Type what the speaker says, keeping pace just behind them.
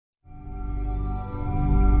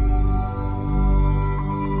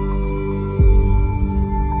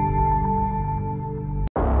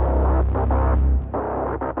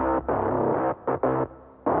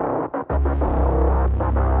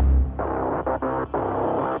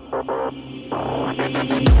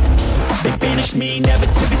They banished me, never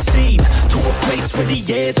to be seen, to a place where the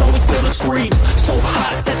air's always filled with screams. So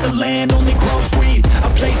hot that the land only grows weeds. A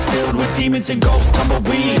place filled with demons and ghosts,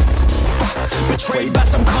 tumbleweeds. Betrayed by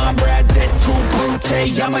some comrades at too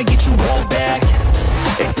brute. I'ma get you all back.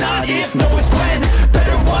 It's not if, no it's when.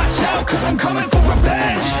 Better watch out, cause I'm coming for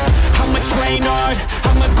revenge. I'ma train hard,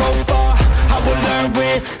 I'ma go far. I will learn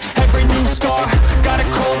with every new scar. Got a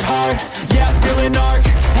cold heart, yeah, I'm feeling arc.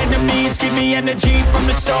 Enemies give me energy from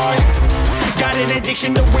the start. Got an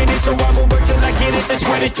addiction to winning, so I will work till I get it. The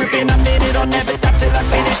sweat is dripping, I'm in it, I'll never stop till I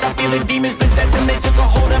finish. I'm feeling demons possessing, they took a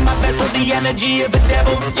hold of my vessel. The energy of a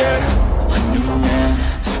devil, yeah. A new man,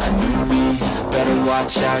 a new me. Better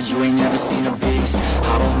watch out, you ain't never seen a beast.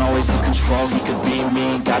 I don't always have control, he could be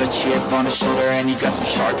me. Got a chip on his shoulder and he got some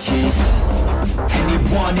sharp teeth.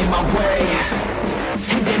 Anyone in my way,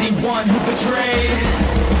 and anyone who betrayed,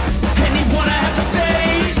 anyone I have to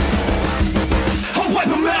face, I'll wipe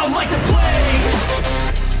them out like the plague.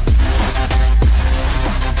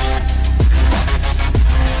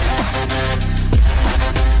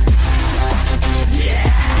 Yeah.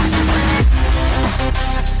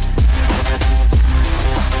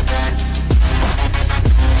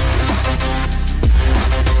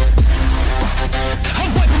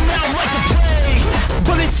 I'll wipe them out like the plague.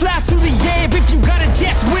 Bullets fly through the air. If you got a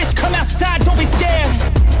death wish, come outside, don't be scared.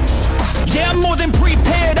 Yeah, I'm more than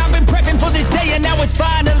prepared. I've been prepping for this day and now it's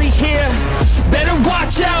finally here. Better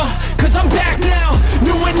watch out, cause I'm back now.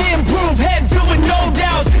 New and improved, head filled with no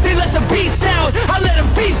doubts. They let the beast out, I let them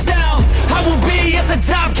feast now. I will be at the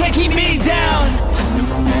top, can't keep me down. A new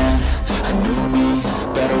man, a new me.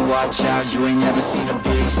 Better watch out, you ain't never seen a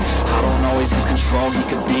beast. I don't always have control, he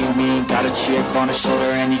could be me. Got a chip on his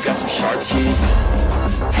shoulder and he got some sharp teeth.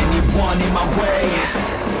 Anyone in my way,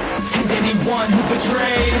 and anyone who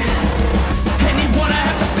betrayed, anyone I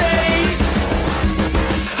have to face,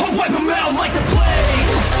 I'll wipe them out like the plague.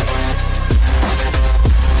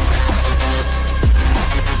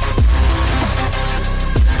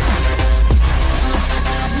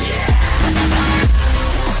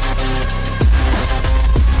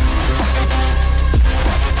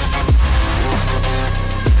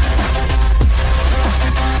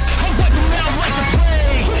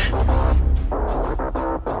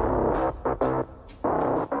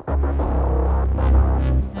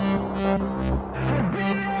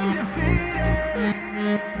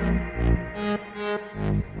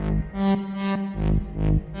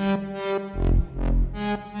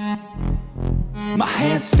 My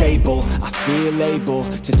hand's stable, I feel able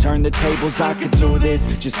to turn the tables, I could do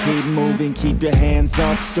this. Just keep moving, keep your hands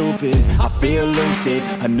up, stupid. I feel lucid,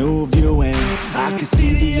 a new view and I can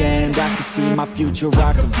see the end, I can see my future,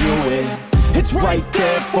 I can view it. It's right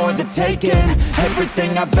there for the taking.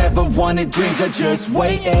 Everything I've ever wanted, dreams are just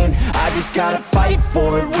waiting. I just gotta fight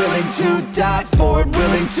for it, willing to die for it.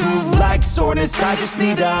 Willing to like soreness, I just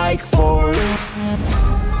need a hike for it.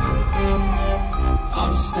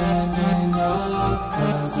 I'm standing up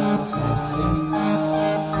cause I've had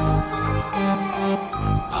enough.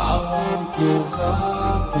 I won't give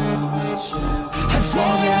up, I'm a champion. As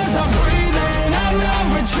long as I'm breathing, I'm not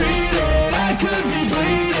retreating. I could be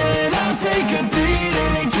bleeding, I'll take a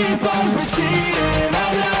beating and keep on proceeding.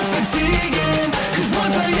 I'm not fatiguing, cause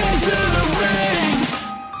once I enter the ring,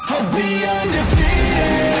 I'll be undefeated.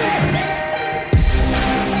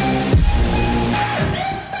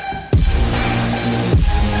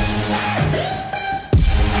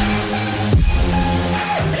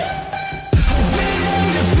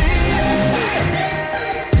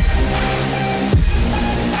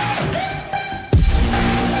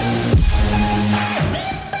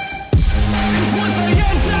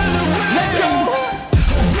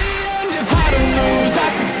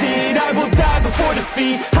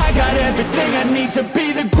 I got everything I need to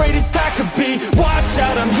be the greatest I could be. Watch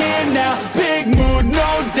out, I'm here now. Big mood, no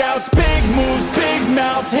doubts. Big moves, big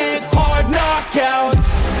mouth. Hit hard, knockout.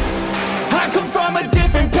 I come from a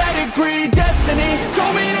different pedigree. Destiny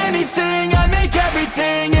don't mean anything. I make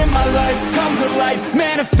everything in my life come to life.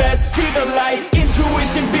 Manifest, see the light.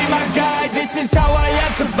 Intuition be my guide. This is how I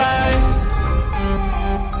have survived.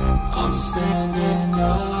 I'm standing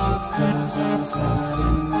up cause I've had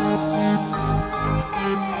enough.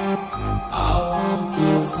 I won't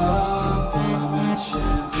give up, I'm a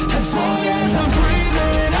champion. As long as I'm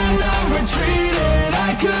breathing, I'm not retreating.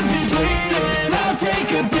 I could be bleeding, I'll take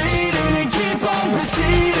a beating and keep on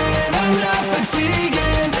proceeding. I'm not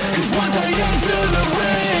fatiguing, cause once I enter the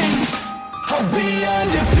ring, I'll be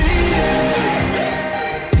undefeated.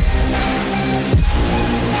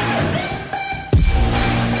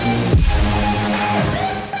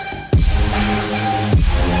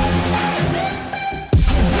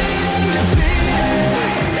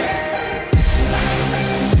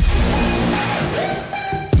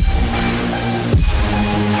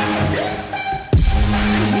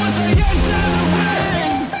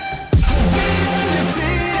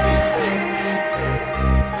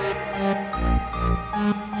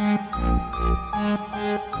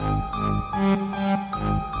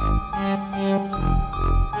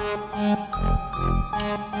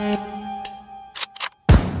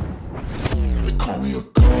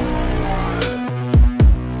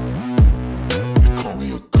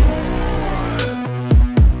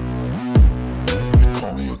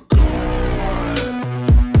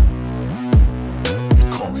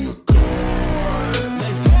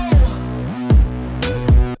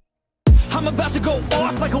 about to go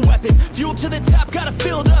off like a weapon. Fuel to the top, got a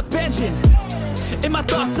filled up engine. In my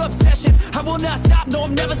thoughts, obsession, I will not stop, no,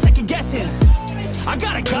 I'm never second guessing. I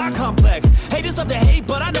got a God complex, haters love to hate,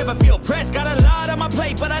 but I never feel pressed. Got a lot on my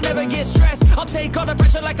plate, but I never get stressed. I'll take all the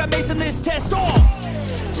pressure like I'm acing this test.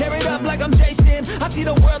 Tear it up like I'm Jason. I see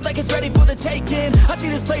the world like it's ready for the taking. I see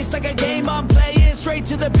this place like a game I'm playing. Straight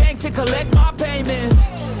to the bank to collect my payments.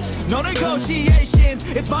 No negotiations,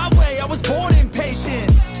 it's my way, I was born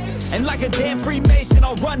impatient. And like a damn Freemason,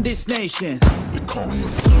 I'll run this nation. You call me a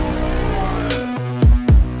god.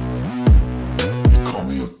 You call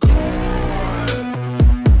me a god.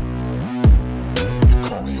 You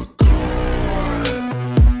call me a god.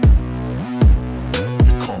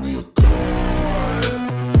 You call me a god.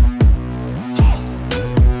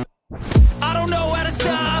 I don't know how to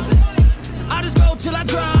stop, I just go till I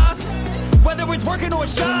drop. Whether it's working or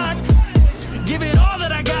shots, give it all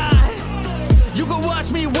that I got. You can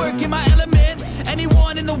watch me work in my element.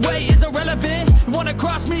 Anyone in the way is irrelevant. You wanna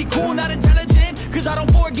cross me, cool, not intelligent, cause I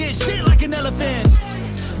don't forget shit like an elephant.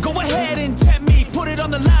 Go ahead and tempt me, put it on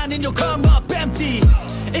the line and you'll come up empty.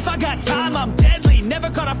 If I got time, I'm deadly. Never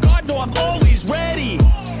caught off guard, no, I'm always ready.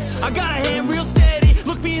 I got a hand real steady.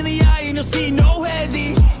 Look me in the eye and you'll see no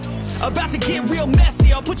hezzy. About to get real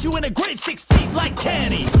messy, I'll put you in a grid 6 feet like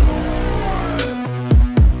Kenny.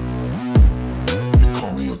 You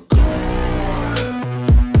call me a god.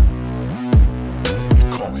 You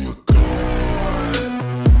call me a god.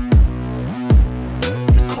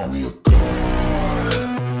 You call me a god.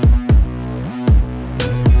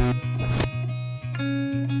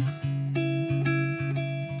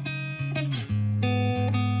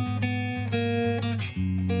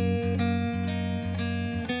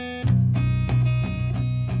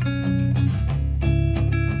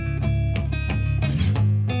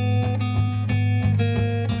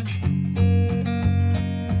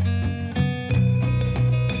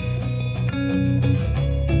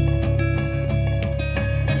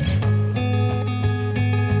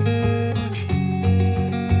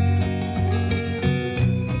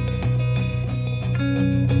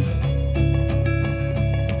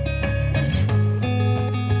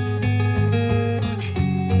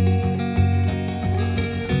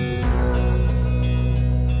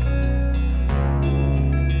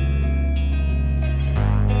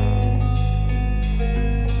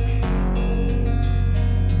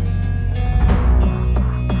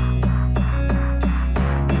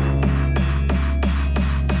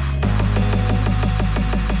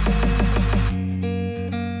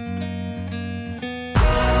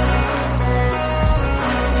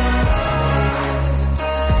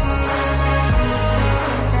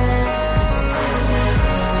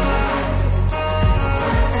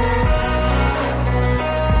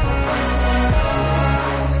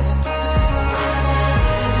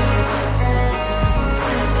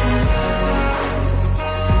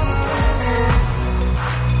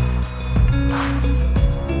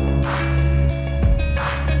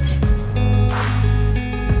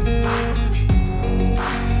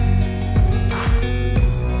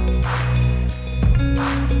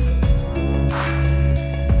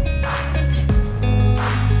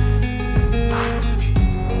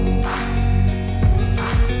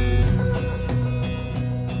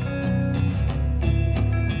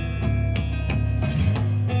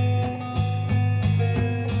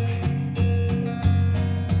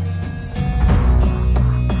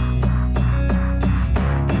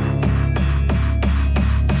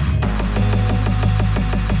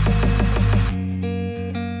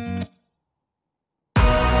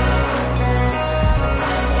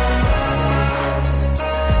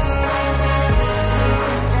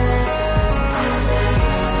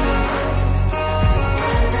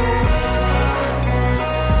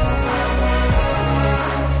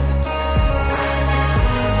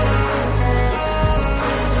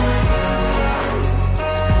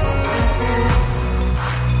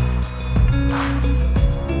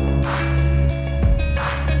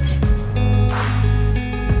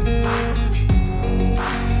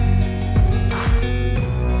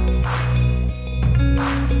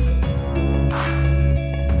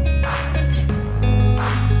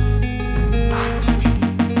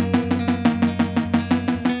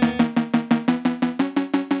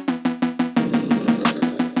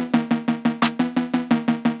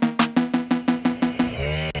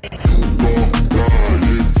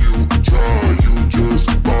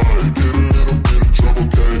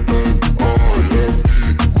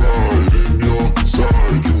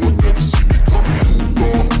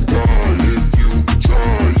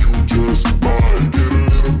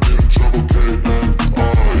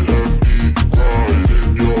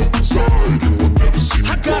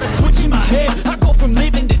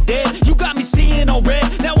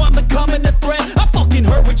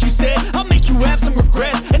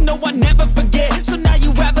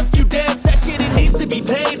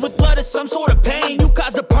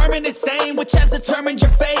 orange or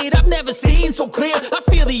fade, I've never seen so clear. I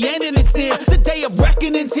feel the end and it's near. The day of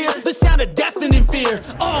reckoning's here. The sound of deafening fear. You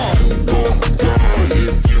gon' die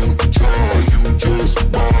if you try. You just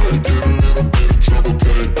might get a little bit of trouble,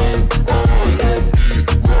 K-N-I-F-E,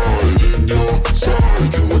 right in your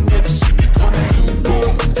side. You will never see me coming. You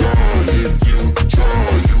gon' die if you try.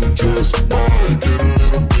 You just might get a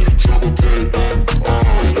little bit of trouble,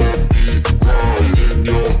 K-N-I-F-E, right in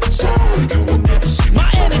your side. You will never see me. My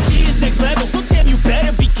energy is next level, so damn you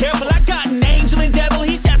better be careful. I got an angel and devil,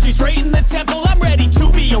 he stabs me straight in the temple. I'm ready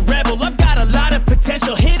to be a rebel, I've got a lot of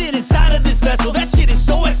potential hidden inside of this vessel. That shit is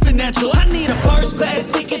so exponential. I need a first class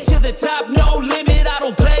ticket to the top, no limit. I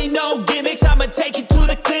don't play no gimmicks, I'ma take you to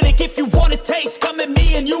the clinic. If you want a taste, come at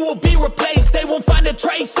me and you will be replaced. They won't find a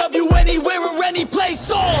trace of you anywhere or any place.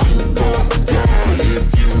 You gon' die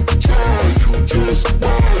if you try. You just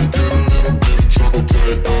might get a little bit of trouble,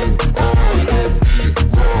 K-N-I-F-E,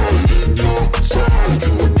 right in your side.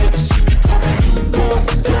 You will never see me coming. You gon'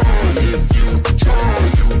 die if you try.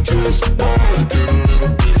 You just might get a little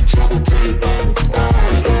bit of trouble,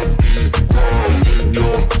 K-N-I-F-E, right in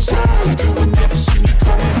your side. You will never see me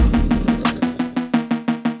coming.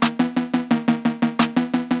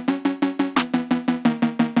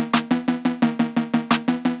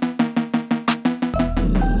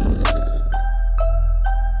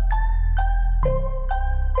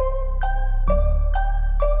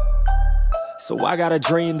 So I got a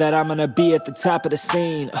dream that I'm gonna be at the top of the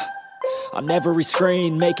scene. On every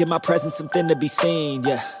screen, making my presence something to be seen,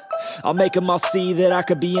 yeah. I'll make them all see that I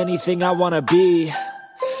could be anything I wanna be.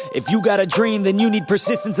 If you got a dream, then you need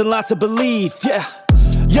persistence and lots of belief, yeah.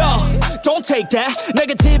 Yo, don't take that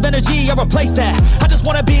negative energy, I replace that. I just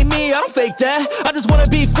wanna be me, I don't fake that. I just wanna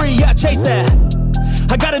be free, yeah, chase that.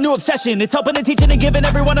 I got a new obsession, it's helping and teaching and giving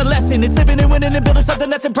everyone a lesson. It's living and winning and building something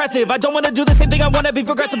that's impressive. I don't wanna do the same thing, I wanna be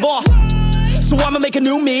progressive, So I'ma make a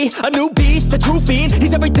new me, a new beast, a true fiend.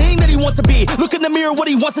 He's everything that he wants to be. Look in the mirror, what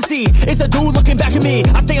he wants to see is a dude looking back at me.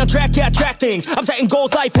 I stay on track, yeah, track things. I'm setting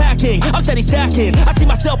goals, life hacking. I'm steady stacking. I see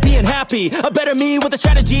myself being happy. A better me with a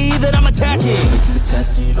strategy that I'm attacking. Put to the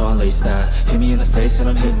test and you know I'll ace that. Hit me in the face and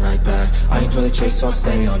I'm hitting right back. I enjoy the chase so I'll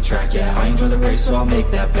stay on track, yeah. I enjoy the race so I'll make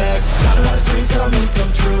that bag. Got a lot of dreams that I'll make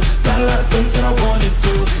come true. Got a lot of things that I wanna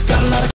do. Got a lot of